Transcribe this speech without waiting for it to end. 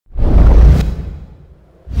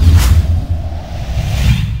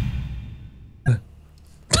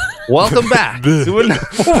Welcome back to another.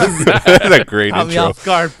 That's a great Caught me intro. off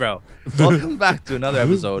guard, bro. Welcome back to another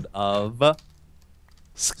episode of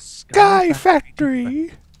Sky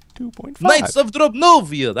Factory 2.5. Knights of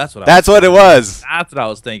Drobnovia. That's what. That's what it was. That's what I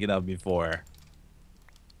was thinking of before.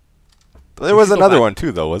 There was should go another back. one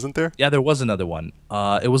too, though, wasn't there? Yeah, there was another one.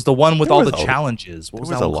 It was the one with There all was the a- challenges. What was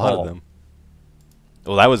There was that a one lot called? of them.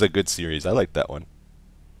 Well, that was a good series. I liked that one.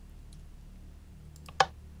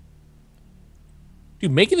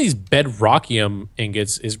 Dude, making these bedrockium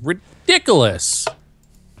ingots is ridiculous.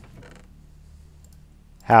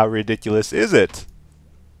 How ridiculous is it?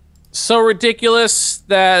 So ridiculous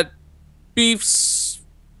that Beef's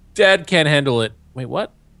dad can't handle it. Wait,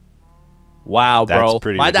 what? Wow, That's bro.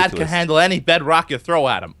 pretty My dad can ridiculous. handle any bedrock you throw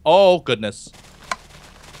at him. Oh goodness.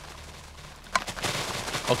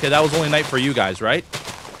 Okay, that was only night for you guys, right?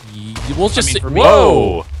 We'll just mean, say, for me-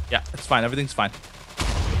 whoa. Yeah, it's fine. Everything's fine.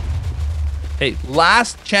 Hey,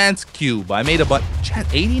 last chance cube. I made a bunch.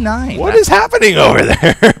 89. What is happening over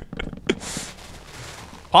there?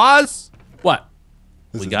 Pause. What?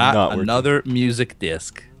 This We is got not working. another music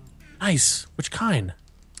disc. Nice. Which kind?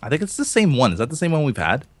 I think it's the same one. Is that the same one we've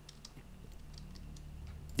had?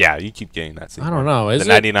 Yeah, you keep getting that. Same I don't one. know. Is the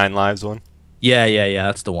it? 99 lives one. Yeah.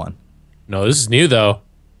 That's the one. No, this is new though.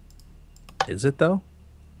 Is it though?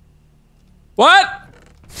 What?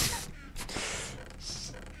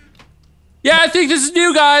 Yeah, I think this is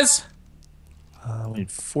new, guys. Wait,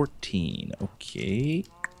 14. Okay.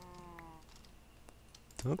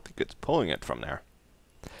 I don't think it's pulling it from there.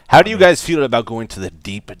 How do you guys feel about going to the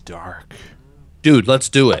deep dark? Dude, let's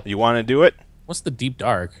do it. You want to do it? What's the deep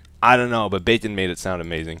dark? I don't know, but Bacon made it sound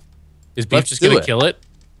amazing. Is Beef Let's just do gonna it. kill it?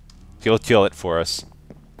 He'll kill it for us.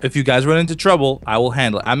 If you guys run into trouble, I will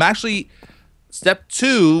handle it. I'm actually step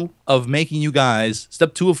 2 of making you guys,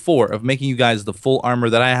 step 2 of 4 of making you guys the full armor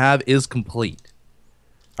that I have is complete.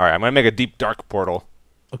 All right, I'm gonna make a deep dark portal.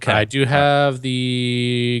 Okay. I do have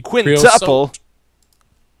the Quintuple.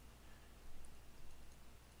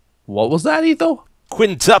 What was that, Etho?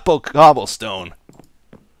 Quintuple cobblestone.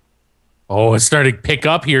 Oh, it's starting to pick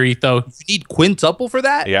up here, Etho. You need quintuple for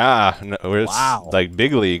that? Yeah, no, it's Wow. like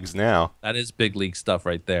big leagues now. That is big league stuff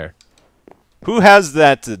right there. Who has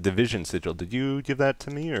that division sigil? Did you give that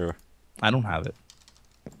to me or? I don't have it.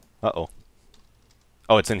 Uh-oh.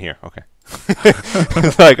 Oh, it's in here. Okay.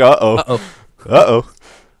 It's like, uh-oh. Uh-oh.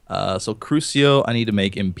 Uh-oh. So Crucio, I need to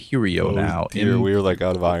make Imperio now. Dear, we're like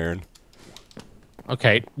out of iron.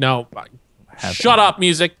 Okay, no. Have Shut up,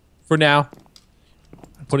 music, for now.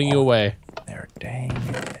 I'm putting you away. There, dang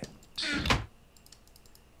it.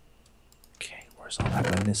 Okay, where's all that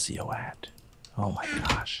Benicio at? Oh my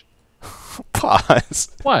gosh.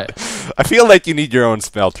 Pause. What? I feel like you need your own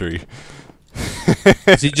smeltery.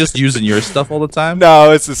 Is he just using your stuff all the time?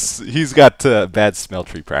 No, it's just, he's got bad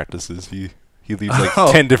smeltery practices. He leaves like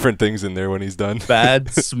Oh. 10 different things in there when he's done. Bad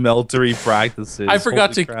smeltery practices. I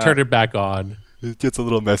forgot Holy to crap. turn it back on. It gets a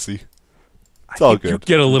little messy. It's all You good.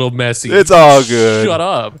 get a little messy. It's all good. Shut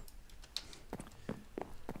up.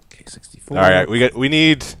 Okay, 64. All right, we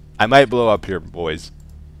need. I might blow up here, boys.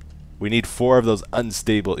 We need 4 of those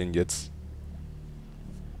unstable ingots.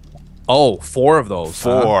 Oh, 4 of those.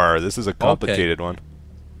 huh? 4. This is a complicated one.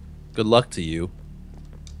 Good luck to you.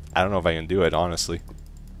 I don't know if I can do it, honestly. Do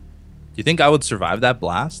you think I would survive that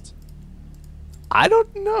blast? I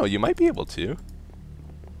don't know. You might be able to.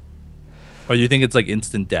 Or do you think it's like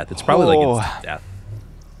instant death? It's probably Oh. like instant death.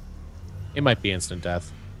 It might be instant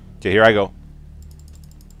death. Okay, here I go.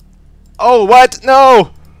 Oh, what?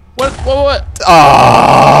 No! What?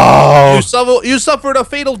 Oh! You suffered a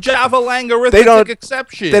fatal Java They arithmetic don't-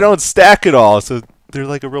 exception. They don't stack at all, so they're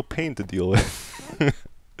like a real pain to deal with.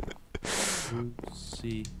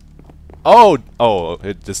 see Oh! Oh,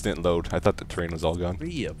 it just didn't load. I thought the terrain was all gone.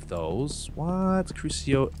 3 of those. What?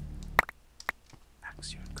 Crucio.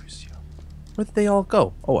 Axio and Crucio. Where did they all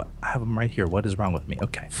go? Oh, I have them right here. What is wrong with me?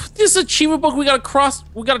 Okay. This achievement book, we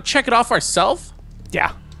gotta check it off ourselves?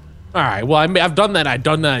 Yeah. Alright, well, I've done that, I've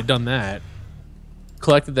done that.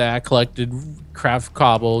 Collected that, collected craft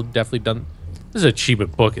cobble, definitely done. This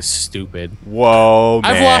achievement book is stupid. Whoa,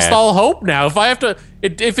 man. I've lost all hope now. If I have to,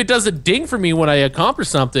 if it does a ding for me when I accomplish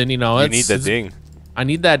something, you know, You need the ding. I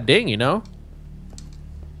need that ding, you know.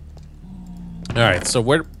 All right, so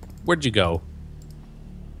where'd you go?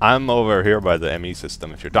 I'm over here by the ME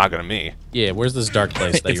system, if you're talking to me. Yeah, where's this dark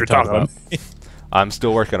place that If you're talking about? I'm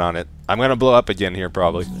still working on it. I'm gonna blow up again here,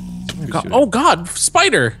 probably. Oh God,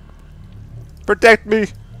 spider! Protect me!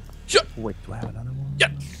 Wait, do I have another one? Yeah,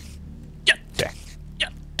 yeah, Okay. yeah,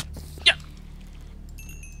 yeah.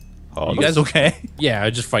 Oh, You guys okay? Yeah,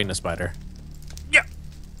 I'm just fighting a spider.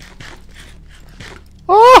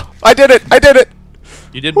 Oh! I did it! I did it!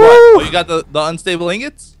 You did Woo! what? Oh, you got the unstable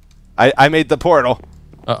ingots? I made the portal.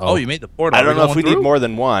 Oh, you made the portal. I don't know if we going need through? more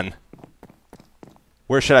than one.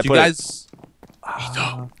 Where should I You put guys.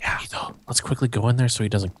 Etho, let's quickly go in there so he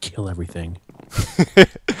doesn't kill everything. it?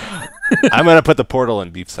 I'm gonna put the portal in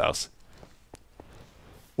Beef's house.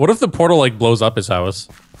 What if the portal like blows up his house?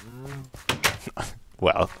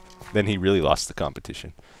 Well, then he really lost the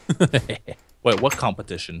competition. Wait, what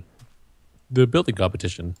competition? The building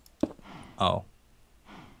competition. Oh.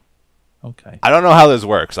 Okay. I don't know how this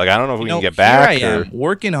works. Like, I don't know if we You know, can get back. Here I or... am,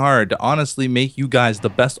 working hard to honestly make you guys the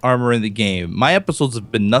best armor in the game. My episodes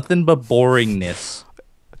have been nothing but boringness.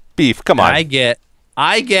 Beef, come on. I get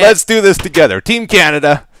Let's do this together. Team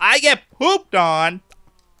Canada. I get pooped on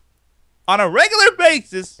a regular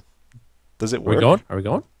basis. Does it Are work? we going? Are we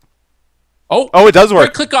going? Oh, Oh, it does work.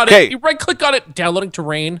 right click on Okay, it. You right click on it. Downloading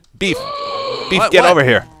terrain. Beef. Beef, What, get what? over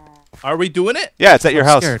here. Are we doing it? Yeah, it's at your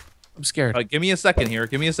house. Scared. I'm scared. Give me a second here.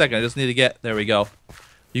 Give me a second. I just need to get. There we go.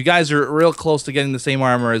 You guys are real close to getting the same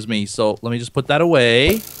armor as me, so let me just put that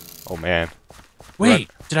away. Oh, man. Wait,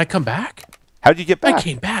 did I come back? How'd you get back? I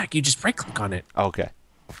came back. You just right click on it. Okay.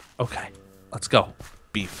 Okay, let's go.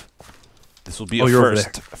 Beef. This will be Oh, a you're over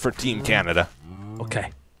first for Team Canada.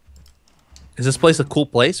 Okay. Is this place a cool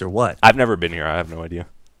place or what? I've never been here. I have no idea.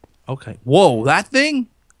 Okay. Whoa, that thing?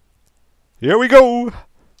 Here we go.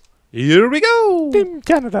 Here we go. Team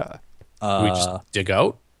Canada. We just dig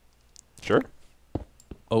out. Sure.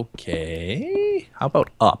 Okay. How about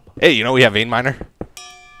up? Hey, you know we have vein miner.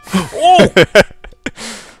 Oh!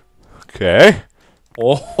 Okay.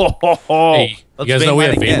 Oh, ho, ho, ho. Hey, you Let's guys know we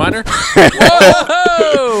have vein again. miner?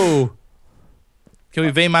 Whoa! Can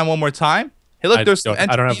we vein mine one more time? Hey, look, I there's don't- some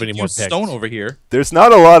I don't have any more used picks. stone over here. There's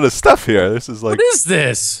not a lot of stuff here. This is like... What is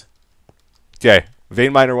this? Okay.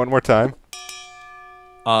 Vein miner one more time.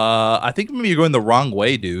 I think maybe you're going the wrong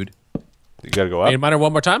way, dude. You gotta go up. Vein miner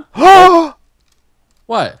one more time? Oh!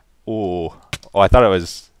 What? Oh, I thought it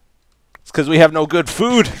was... It's because we have no good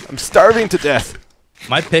food. I'm starving to death.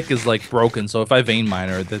 My pick is like broken, so if I vein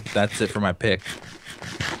miner, that's it for my pick.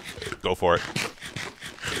 Go for it.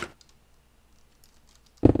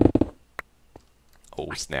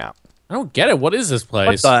 Oh, snap. I don't get it. What is this What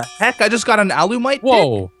place? the heck? I just got an alumite pick?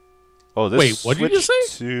 Whoa. Oh, this Wait, what did you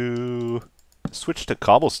switched to... Switch to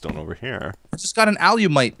cobblestone over here. I just got an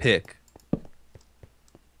alumite pick. Do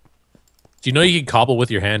you know you can cobble with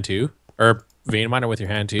your hand too? Or vein miner with your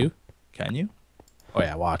hand too? Can you? Oh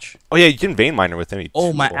yeah, watch. Oh, yeah, you can vein miner with any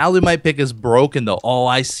Oh, my tool. alumite pick is broken, though. Oh,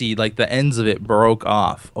 I see. Like, the ends of it broke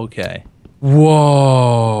off. Okay.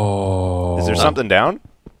 Whoa. Is there something down?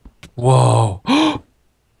 Whoa.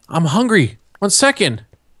 I'm hungry. 1 second.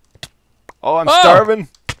 Oh, I'm Oh! starving.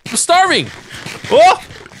 I'm starving. Oh!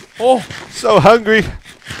 Oh! So hungry.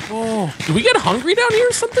 Oh. Do we get hungry down here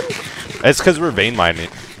or something? It's because we're vein mining.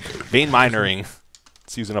 Vein minering.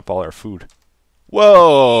 It's using up all our food.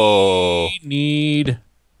 Whoa! We need...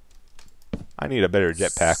 I need a better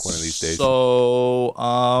jetpack one of these days. So,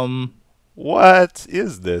 What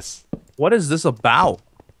is this? what is this about?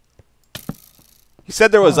 He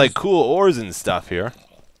said there was like cool ores and stuff here.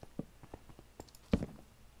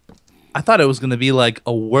 I thought it was going to be like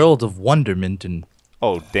a world of wonderment and...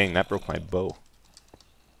 Oh, dang, that broke my bow.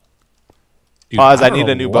 Dude, Pause, I don't need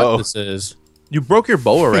know a new what bow. This is. You broke your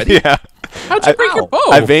bow already? Yeah. How'd you break your bow?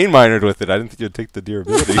 I vein minered with it. I didn't think you'd take the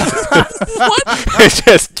durability. What? I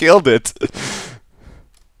just killed it.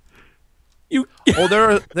 You... Oh,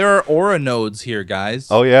 there are aura nodes here, guys.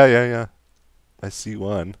 Oh, yeah. I see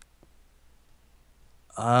one.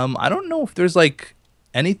 I don't know if there's like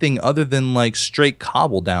anything other than like straight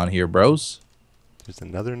cobble down here, bros. There's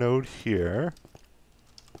another node here.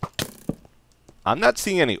 I'm not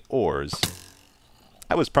seeing any ores.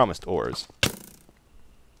 I was promised ores.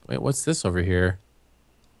 Wait, what's this over here?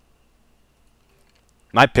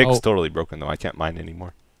 My pick's Oh. totally broken, though. I can't mine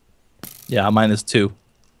anymore. Yeah, mine is 2.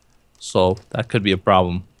 So that could be a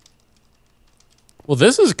problem. Well,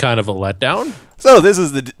 this is kind of a letdown. So this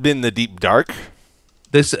has been the Deep Dark.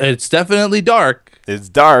 It's definitely dark. It's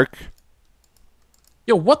dark.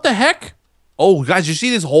 Yo, what the heck? Oh, guys, you see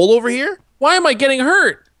this hole over here? Why am I getting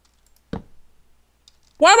hurt?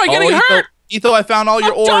 Why am I getting hurt? Etho, I found all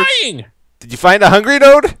your I'm ores. dying. Did you find a hungry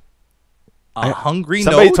node? A hungry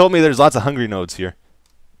Somebody node? told me there's lots of hungry nodes here.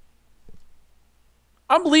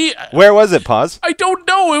 Where was it, Pause? I don't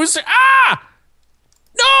know. It was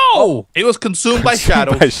no. It was consumed by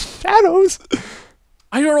shadows. By shadows?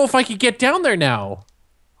 I don't know if I could get down there now.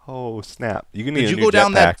 Oh, snap. You can need Did a you new go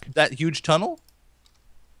down jetpack. that huge tunnel?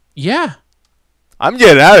 Yeah, I'm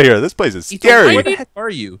getting out of here. This place is Etho, scary. where the heck are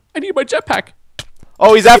you? I need my jetpack.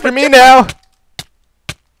 Oh, he's after me now.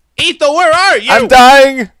 Etho, where are you? I'm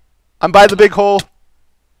dying. I'm by the big hole.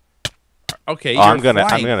 Okay, Oh, I'm you're gonna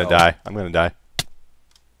flying, though. die. I'm gonna die.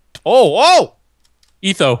 Oh!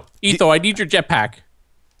 Etho, I need your jetpack.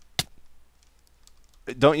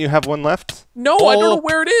 Don't you have one left? No, I don't know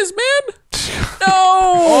where it is, man. No.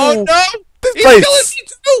 Oh no! This He's place. killing me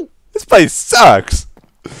too. This place sucks.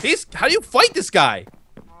 How do you fight this guy?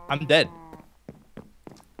 I'm dead.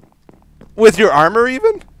 With your armor,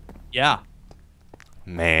 even? Yeah.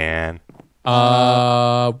 Man.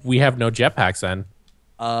 We have no jetpacks then.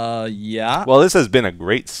 Yeah. Well, this has been a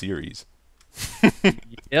great series.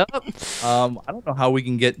 Yep. I don't know how we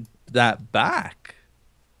can get that back.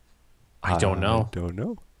 I don't know. Don't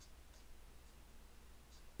know.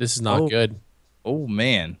 This is not Oh. good. Oh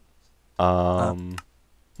man.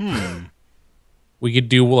 We could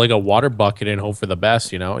do like a water bucket and hope for the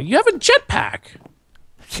best, you know? You have a jetpack.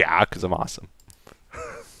 Yeah, because I'm awesome.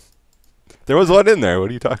 There was one in there. What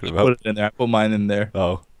are you talking Put about? it in there. I put mine in there.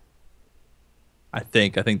 Oh. I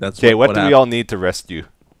think that's Okay, what do we happened. all need to rescue?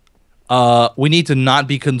 We need to not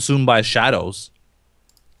be consumed by shadows.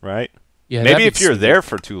 Right? Yeah, Maybe that'd if be you're sweet. there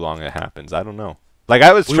for too long, it happens. I don't know. Like,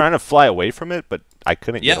 I was trying to fly away from it, but I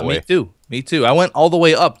couldn't Yeah, get away. me too. Me too. I went all the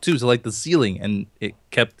way up too, to like the ceiling, and it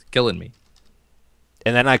kept killing me.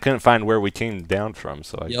 And then I couldn't find where we came down from,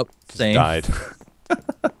 so I Yep, just same. died.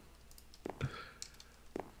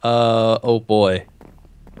 Oh boy.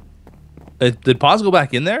 Did Paz go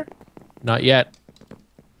back in there? Not yet.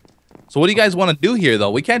 So what do you guys want to do here, though?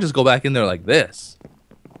 We can't just go back in there like this.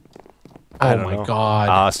 I Oh don't my know.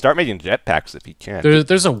 god. Start making jetpacks if you can.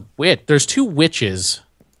 There's a witch. There's 2 witches.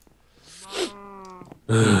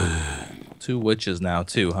 2 witches now,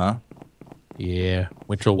 too, huh? Yeah.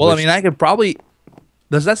 Witch will Well, I witch. mean, I could probably.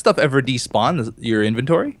 Does that stuff ever despawn your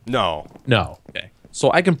inventory? No. No. Okay.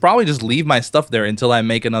 So I can probably just leave my stuff there until I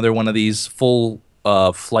make another one of these full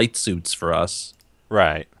flight suits for us.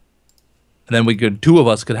 Right. And then 2 of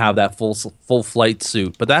us could have that full flight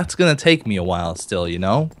suit. But that's gonna take me a while still, you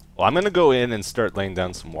know. Well, I'm going to go in and start laying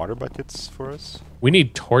down some water buckets for us. We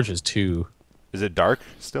need torches too. Is it dark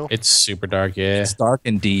still? It's super dark, yeah. It's dark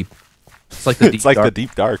and deep. It's like the deep It's like dark. the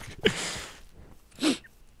deep dark.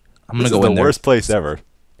 I'm gonna This go is in the there. worst place ever.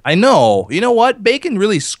 I know. You know what? Bacon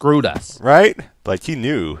really screwed us. Right? Like, he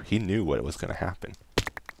knew what was going to happen.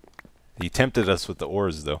 He tempted us with the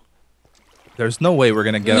ores, though. There's no way we're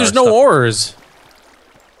gonna get. There's our no stuff. ores.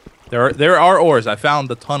 There are ores. I found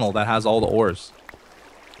the tunnel that has all the ores.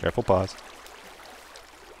 Careful, pause.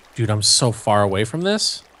 Dude, I'm so far away from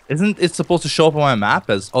this. Isn't it supposed to show up on my map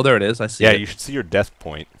as? Oh, there it is. I see Yeah, it. you should see your death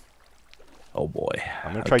point. Oh boy.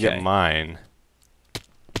 I'm going to try to get mine.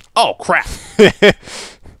 Oh crap!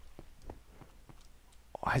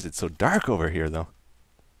 Why is it so dark over here, though?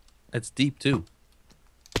 It's deep too.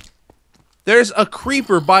 There's a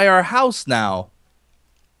creeper by our house now.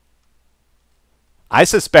 I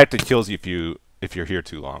suspect it kills you if you're here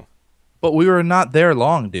too long. But we were not there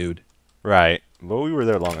long, dude. Right. Well, we were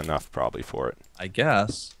there long enough, probably, for it. I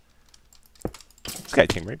guess. This guy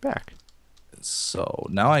came right back. So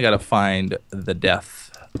now I gotta find the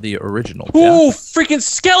death, the original Ooh, death. freaking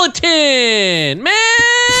skeleton,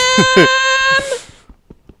 man!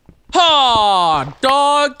 Aw,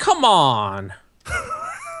 dog, come on.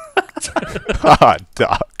 Ah,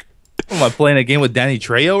 Doc. Am I playing a game with Danny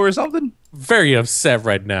Trejo or something? Very upset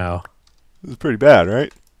right now. This is pretty bad,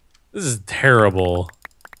 right? This is terrible.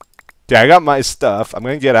 Yeah, I got my stuff. I'm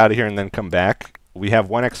going to get out of here and then come back. We have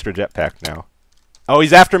 1 extra jetpack now. Oh,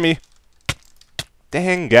 he's after me.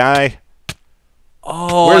 Dang, guy.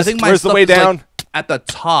 Oh, Where's- I think my where's the stuff way is, like, down? at the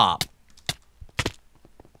top.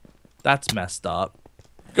 That's messed up.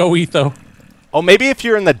 Go, Etho. Oh, maybe if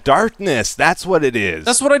you're in the darkness, that's what it is.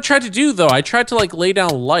 That's what I tried to do, though. I tried to, like, lay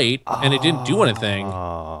down light, and it didn't do anything.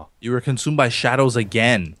 Oh, You were consumed by shadows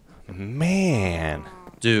again. man.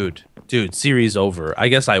 Dude, series over. I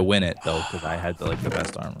guess I win it, though, because I had, the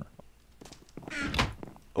best armor.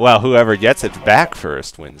 Well, whoever gets it back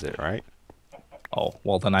first wins it, right? Oh,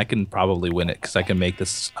 well, then I can probably win it, because I can make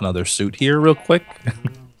this another suit here real quick.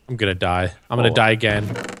 I'm gonna die. I'm gonna die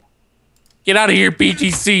again. Get out of here,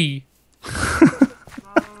 BTC!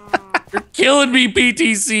 You're killing me,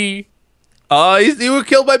 BTC! Oh, you were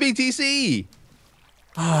killed by BTC!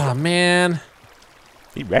 Oh, man.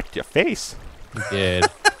 He wrecked your face. He did.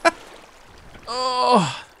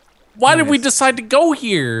 Oh. Why did we decide to go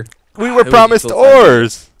here? We were was promised so sad.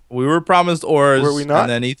 ores. We were promised ores. Were we not? And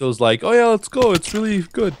then Etho's like, oh yeah, let's go. It's really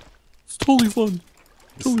good. It's totally fun.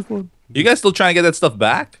 Totally fun. You guys still trying to get that stuff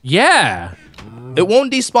back? Yeah. It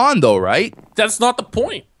won't despawn though, right? That's not the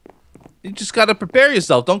point. You just gotta prepare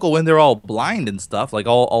yourself. Don't go in there all blind and stuff, like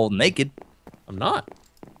all naked. I'm not.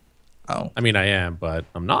 Oh. I mean, I am, but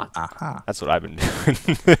I'm not. Aha. That's what I've been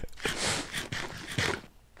doing.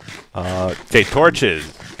 Okay,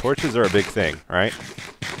 torches. Torches are a big thing, right?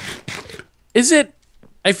 Is it?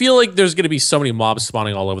 I feel like there's gonna be so many mobs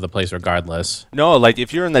spawning all over the place, regardless. No, like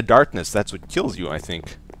if you're in the darkness, that's what kills you, I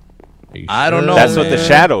think. I don't know. That's what the man.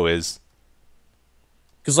 shadow is.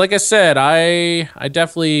 Because, like I said, I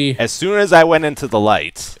definitely. As soon as I went into the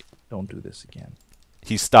light, Don't do this again.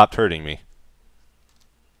 he stopped hurting me.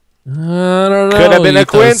 I don't know. Could have been a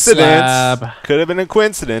Etho coincidence. Slab. Could have been a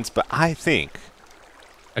coincidence, but I think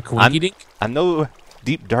A coinky I'm no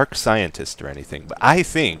deep dark scientist or anything, but I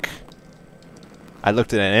think I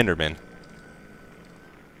looked at an Enderman.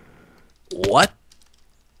 What?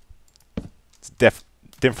 It's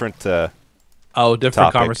different. Oh, different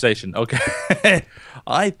Topic. conversation. Okay.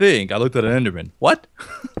 I think I looked at an Enderman. What?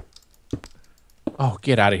 Oh,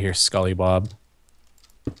 get out of here, Scully Bob.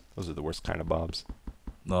 Those are the worst kind of bobs.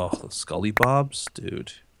 Oh, the Scully Bobs,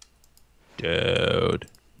 dude. Dude.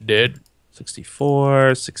 Did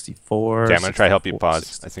 64, 64. Okay, I'm gonna try to help you 64, pause.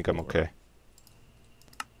 64. I think I'm okay.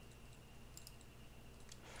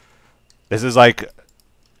 This is like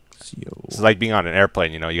being on an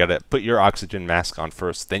airplane. You know, you gotta put your oxygen mask on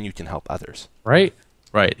first, then you can help others. right?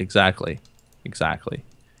 Right, exactly. Exactly.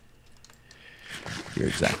 You're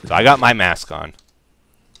exactly. So I got my mask on.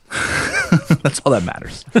 That's all that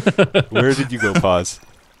matters. Where did you go, pause?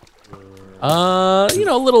 You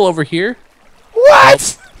know, a little over here.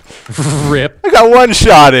 What? Rip. I got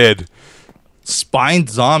one-shotted. Spined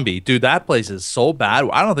zombie. Dude, that place is so bad.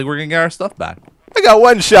 I don't think we're going to get our stuff back. I got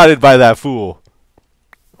one-shotted by that fool.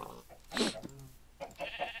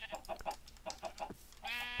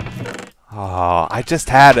 Oh, I just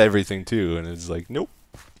had everything too, and it's like, nope.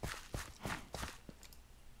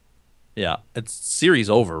 Yeah, it's series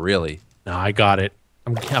over, really. No, I got it.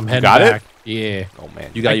 I'm heading got it? back. Yeah. Oh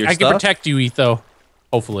man, You got your I can stuff? protect you, Etho.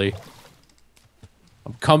 Hopefully.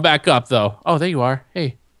 Come back up, though. Oh, there you are.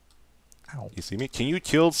 Hey. you see me? Can you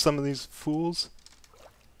kill some of these fools?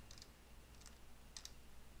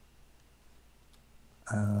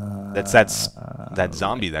 That's that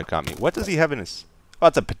zombie that got me. What does he have in his? Oh,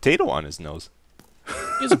 it's a potato on his nose.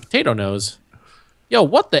 He has a potato nose. Yo,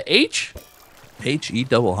 what the H? HE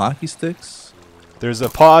double hockey sticks? There's a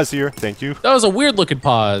pause here. Thank you. That was a weird looking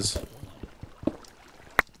pause.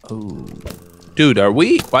 Oh. Dude, are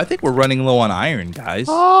we? Well, I think we're running low on iron, guys.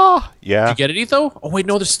 Ah, yeah. Did you get it, Etho? Oh, wait,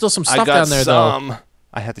 no, there's still some I stuff got down there, some.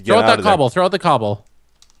 I had to though. get Throw out out that of there. cobble. Throw out the cobble.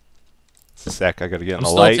 Just a sec. I gotta get in I'm the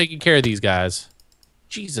still light. taking care of these guys.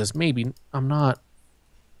 Jesus, maybe I'm not.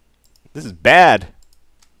 This is bad.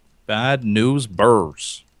 Bad news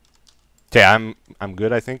burrs. Okay, I'm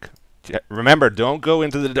good. I think. Remember, don't go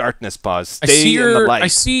into the darkness. Pause. I Stay see in the light. I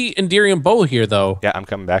see Enderium Bow here, though. Yeah, I'm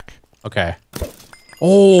coming back. Okay.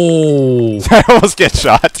 Oh, I almost get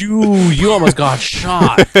shot. dude, you almost got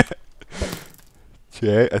shot.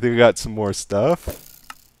 Okay, I think we got some more stuff.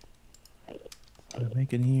 What am I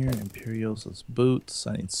making here? Imperials, those boots.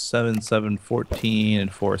 I need 7, 7, 14,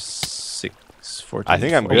 and 4, 6, 14. I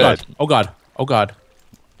think I'm 14. good. Oh god. Oh god.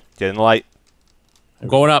 Get in the light. I'm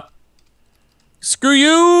going up. Screw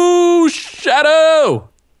you, Shadow.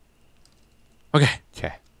 Okay.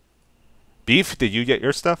 Okay. Beef, did you get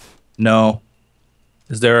your stuff? No.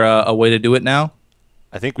 Is there a way to do it now?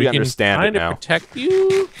 I think we understand it kind of now. protect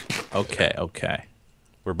you. Okay, okay.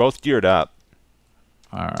 We're both geared up.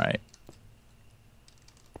 All right.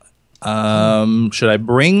 Should I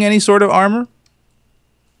bring any sort of armor?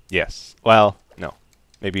 Yes. Well, no.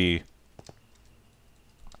 Maybe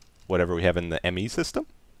whatever we have in the ME system?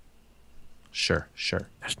 Sure, sure.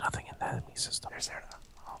 There's nothing in the enemy system. There's there.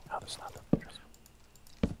 Oh no, there's nothing.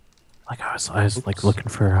 Like I was like looking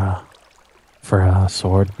for a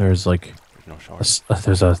sword. There's like No short.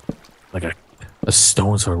 there's a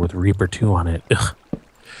stone sword with Reaper 2 on it. Ugh.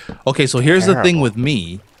 Okay, so here's the thing Terrible. with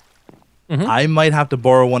me. Mhm. I might have to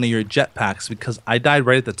borrow one of your jetpacks because I died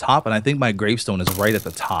right at the top, and I think my gravestone is right at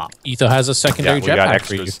the top. Etho has a Yeah, secondary we got jetpack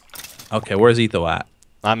for you. extras. Okay, where's Etho at?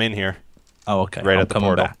 I'm in here. Oh, okay. Right I'm at the coming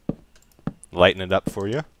portal. back. Lighten it up for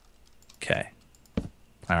you. Okay.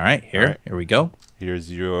 All right, here. All right. Here we go.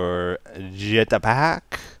 Here's your jetpack.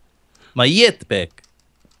 My jetpack.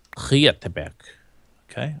 Jetpack.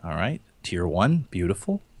 Okay, all right. Tier 1,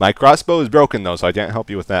 beautiful. My crossbow is broken though, so I can't help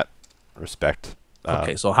you with that respect.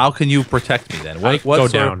 Okay, so how can you protect me then? I What go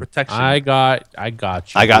sort down. of protection I got you. I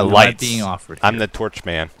got am I lights. being offered I'm here? the torch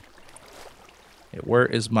man. Okay, where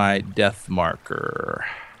is my death marker?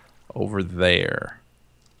 Over there.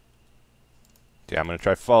 Okay, I'm gonna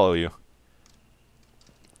try to follow you.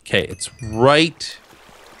 Okay, it's right.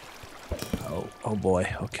 Oh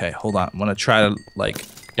boy. Okay, hold on. I'm gonna try to like.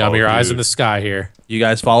 Got Oh, your eyes dude. in the sky here. You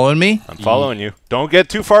guys following me? I'm following you. Don't get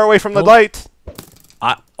too far away from the Nope. light.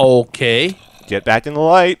 Okay. Get back in the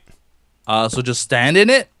light. So just stand in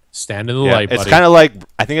it. Stand in the Yeah, light, it's buddy. kind of like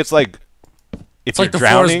I think it's like if It's like the you're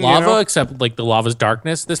floor is drowning, lava, you know? except like the lava's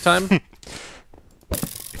darkness this time.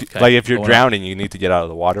 Okay, Like if you're going up. drowning, you need to get out of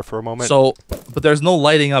the water for a moment. So, but there's no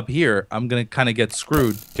lighting up here. I'm gonna kind of get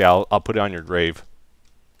screwed. Okay, I'll put it on your grave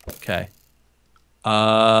Okay.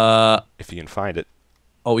 if you can find it.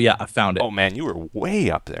 Oh yeah, I found it. Oh man, you were way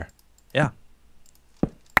up there. Yeah.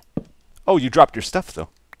 Oh, you dropped your stuff though.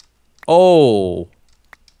 Oh.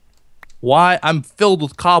 Why? I'm filled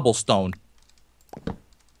with cobblestone.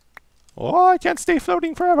 Oh, I can't stay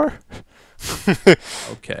floating forever.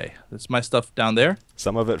 Okay, that's my stuff down there.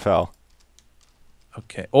 Some of it fell.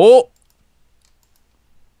 Okay. Oh.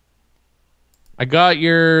 I got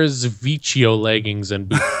your Zavicchio leggings and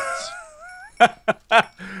boots.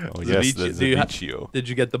 Oh yes, the Zavicchio. Do you ha- Zavicchio. Did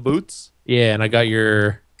you get the boots? Yeah, and I got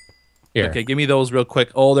your. Here. Okay, give me those real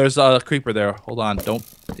quick. Oh, there's a creeper there. Hold on. Don't.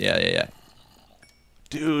 Yeah.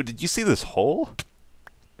 Dude, did you see this hole?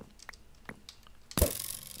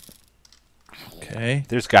 Okay.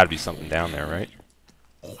 There's got to be something down there, right?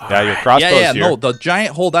 Yeah, your crossbow's Yeah. here. No, the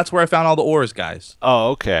giant hole. That's where I found all the ores, guys. Oh,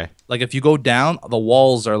 okay. Like if you go down, the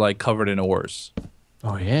walls are like covered in ores.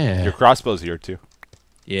 Oh yeah. Your crossbow's here too.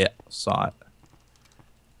 Yeah, saw it.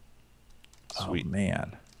 Sweet. Oh,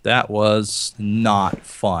 man, that was not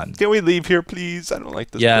fun. Can we leave here, please? I don't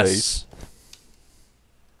like this place. Yes,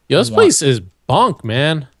 Yo, this place is bunk,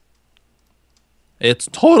 man. it's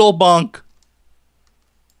total bunk.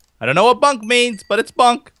 I don't know what bunk means, but it's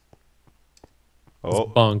bunk. Oh,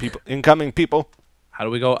 bunk. people, incoming people. How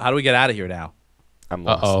do we go? How do we get out of here now? I'm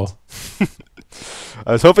Uh lost. oh.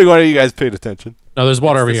 I was hoping one of you guys paid attention. No, there's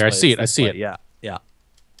water over This here. I way, see it's it. I this see way. it. Yeah.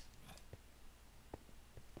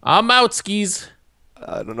 I'm out, skis.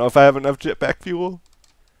 I don't know if I have enough jetpack fuel.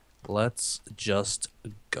 Let's just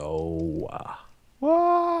go.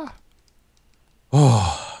 Wah.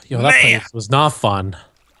 Yo, that place was not fun.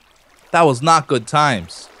 That was not good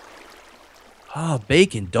times. Oh,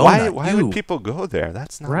 bacon donut. Why would people go there?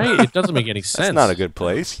 That's not Right? It doesn't make any sense. That's not a good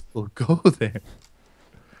place. We'll go there.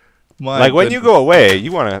 My Like when you goodness. go away,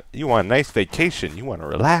 you want a nice vacation. You want to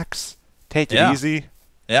relax, take Yeah. it easy,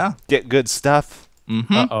 Yeah. get good stuff.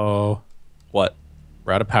 Mm-hmm. Uh-oh. What?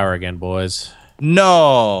 We're out of power again, boys.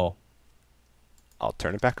 No. I'll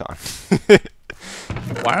turn it back on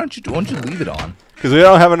Why don't you leave it on? because we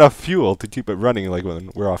don't have enough fuel to keep it running. Like when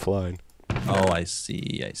we're offline. Oh, I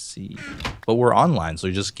see. But we're online, so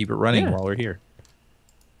you just keep it running Yeah. while we're here.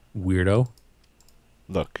 Weirdo.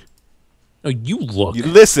 Look, No, you look. you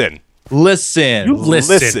listen. Listen. You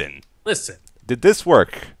listen. Listen. Did this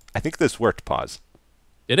work? I think this worked. Pause.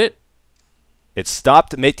 Did it? It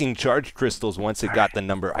stopped making charged crystals once it got the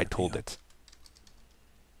number I told it.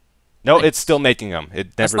 No, it's still making them.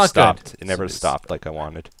 It That's never not good. stopped. It never stopped like I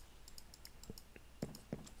wanted.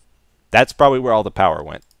 That's probably where all the power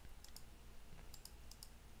went.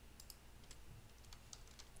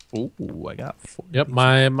 Ooh, I got 4. Yep,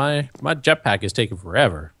 my jetpack is taking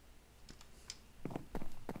forever.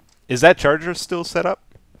 Is that charger still set up?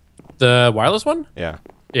 The wireless one? Yeah.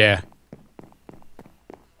 Yeah.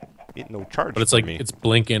 Ain't no charge But it's for like me. it's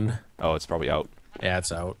blinking. Oh, it's probably out. Yeah,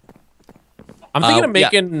 it's out. I'm thinking of yeah.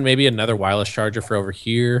 making maybe another wireless charger for over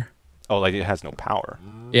here. Oh, like it has no power.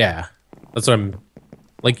 Yeah. That's what I'm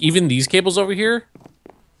like even these cables over here.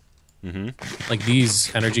 Like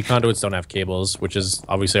these energy conduits don't have cables, which is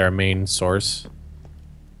obviously our main source.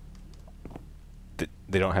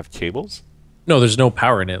 They don't have cables? No, there's no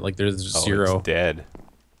power in it. Like there's Oh, zero. it's dead.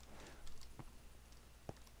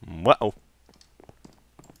 Whoa.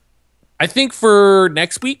 I think for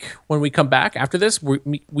next week when we come back after this,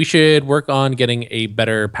 we should work on getting a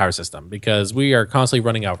better power system because we are constantly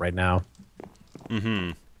running out right now.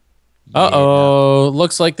 Uh-oh.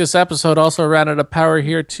 Looks like this episode also ran out of power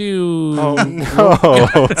here too. Oh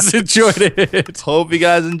no. Enjoyed it. Hope you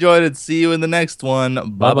guys enjoyed it. See you in the next one.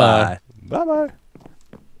 Bye-bye. Bye-bye. Bye bye.